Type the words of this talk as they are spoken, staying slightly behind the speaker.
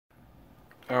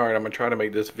Alright, I'm going to try to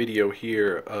make this video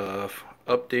here of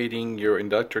updating your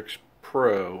Inductrix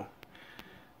Pro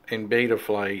in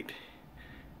Betaflight,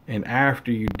 and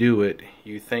after you do it,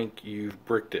 you think you've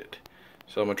bricked it.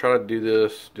 So I'm going to try to do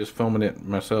this, just filming it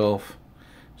myself,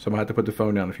 so I'm going to have to put the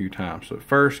phone down a few times. So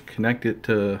first, connect it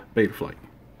to Betaflight.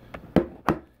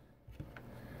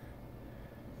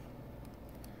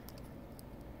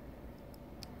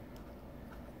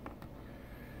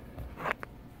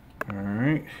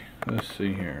 Alright, let's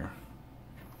see here.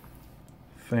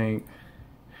 Think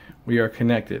we are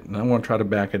connected, and I'm going to try to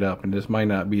back it up, and this might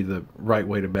not be the right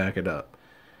way to back it up,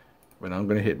 but I'm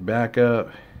going to hit back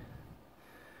up,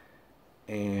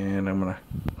 and I'm going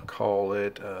to call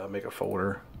it make a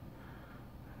folder.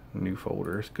 New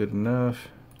folder is good enough.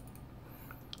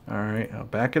 Alright, I'll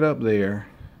back it up there.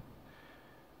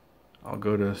 I'll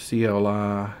go to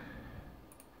CLI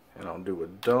and I'll do a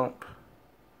dump.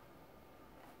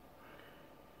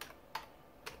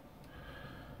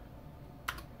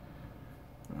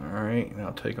 Alright, and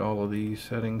I'll take all of these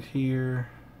settings here.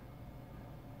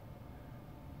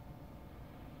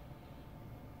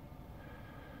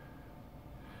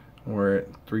 We're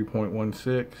at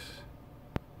 3.16.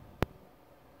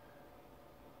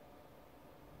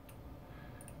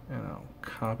 And I'll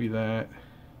copy that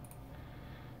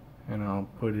and I'll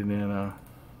put it in a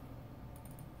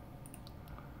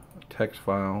text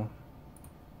file.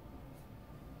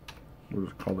 We'll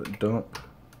just call it dump.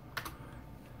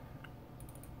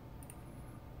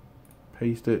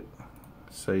 Paste it,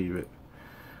 save it.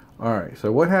 Alright,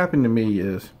 so what happened to me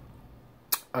is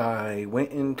I went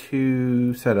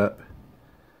into setup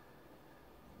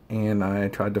and I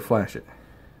tried to flash it.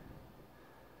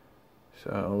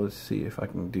 So let's see if I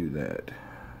can do that.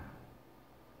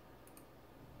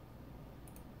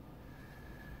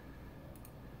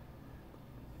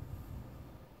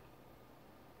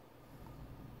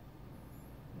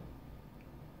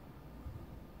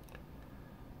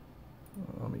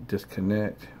 Let me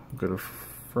disconnect. Go to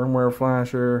firmware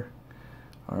flasher.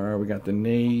 Alright, we got the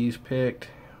nays picked.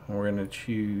 We're going to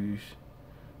choose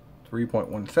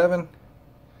 3.17.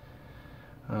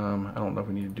 I don't know if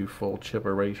we need to do full chip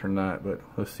erase or not, but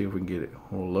let's see if we can get it.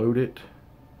 We'll load it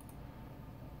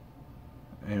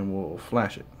and we'll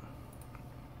flash it.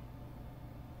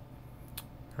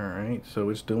 Alright, so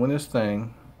it's doing this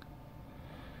thing,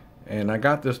 and I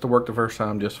got this to work the first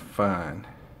time just fine.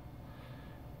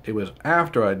 It was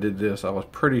after I did this I was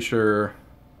pretty sure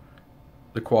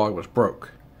the quad was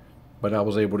broke, but I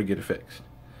was able to get it fixed.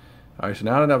 Alright, so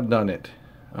now that I've done it,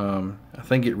 I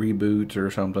think it reboots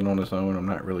or something on its own. I'm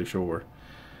not really sure.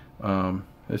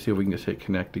 Let's see if we can just hit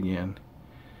connect again.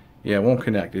 Yeah, it won't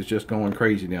connect. It's just going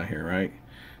crazy down here, right?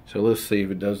 So let's see if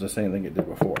it does the same thing it did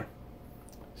before.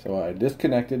 So I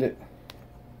disconnected it.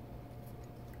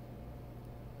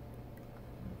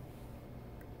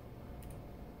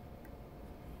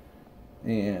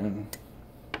 And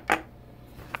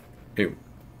it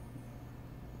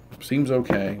seems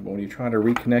okay, but when you try to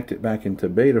reconnect it back into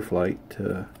Betaflight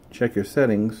to check your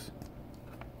settings,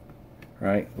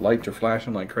 right, lights are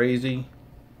flashing like crazy.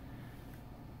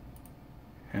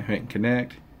 I hit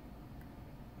connect,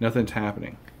 nothing's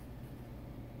happening.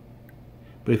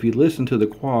 But if you listen to the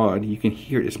quad, you can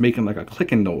hear it's making like a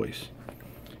clicking noise.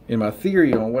 And my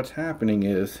theory on what's happening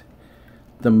is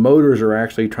the motors are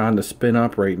actually trying to spin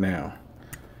up right now.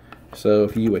 So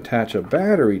if you attach a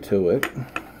battery to it,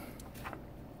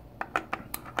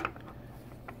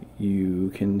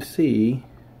 you can see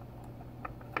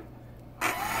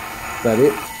that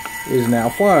it is now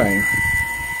flying.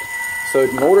 So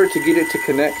in order to get it to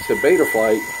connect to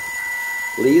Betaflight,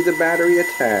 leave the battery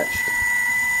attached,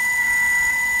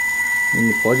 and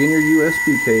you plug in your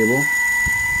USB cable.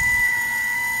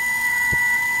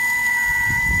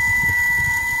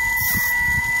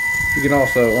 You can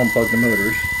also unplug the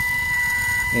motors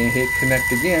and hit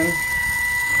connect again,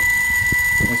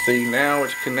 and see now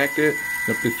it's connected.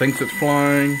 It thinks it's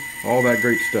flying, all that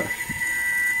great stuff.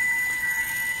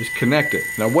 Just connect it.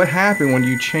 Now what happened when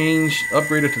you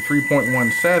upgraded to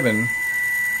 3.17,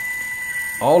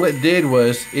 all it did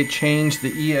was it changed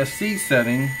the ESC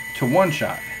setting to one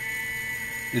shot.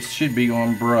 It should be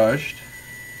on brushed.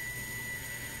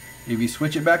 If you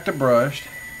switch it back to brushed,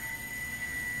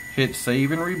 hit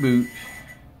save and reboot,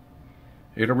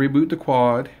 it'll reboot the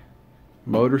quad.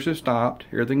 Motors have stopped,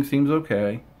 everything seems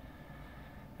okay,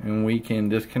 and we can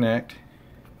disconnect.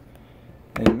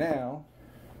 And now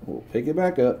we'll pick it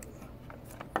back up,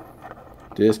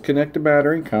 disconnect the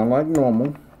battery kind of like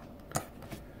normal.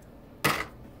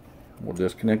 We'll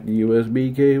disconnect the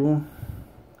USB cable.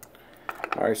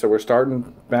 Alright, so we're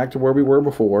starting back to where we were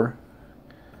before.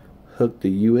 Hook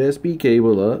the USB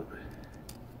cable up.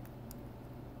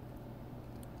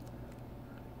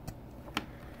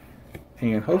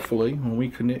 and hopefully when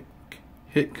we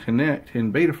hit connect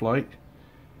in Betaflight,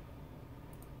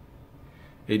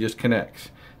 it just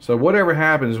connects. So whatever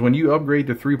happens when you upgrade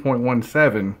to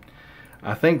 3.17,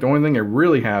 I think the only thing that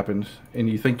really happens, and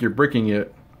you think you're bricking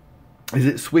it, is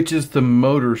it switches the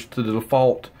motors to the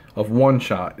default of one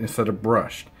shot instead of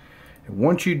brushed. And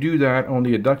once you do that on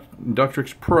the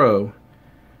Inductrix Pro,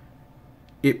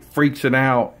 it freaks it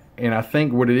out. And I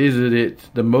think what it is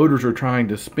the motors are trying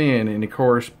to spin, and of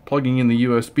course plugging in the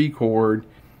USB cord,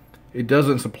 it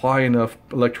doesn't supply enough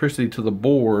electricity to the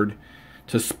board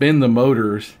to spin the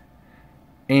motors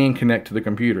and connect to the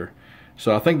computer.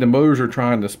 So I think the motors are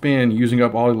trying to spin, using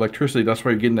up all the electricity. That's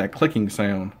why you're getting that clicking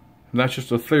sound. And that's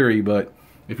just a theory, but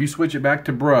if you switch it back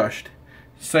to brushed,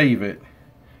 save it,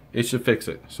 it should fix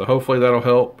it. So hopefully that'll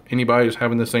help anybody who's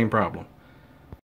having the same problem.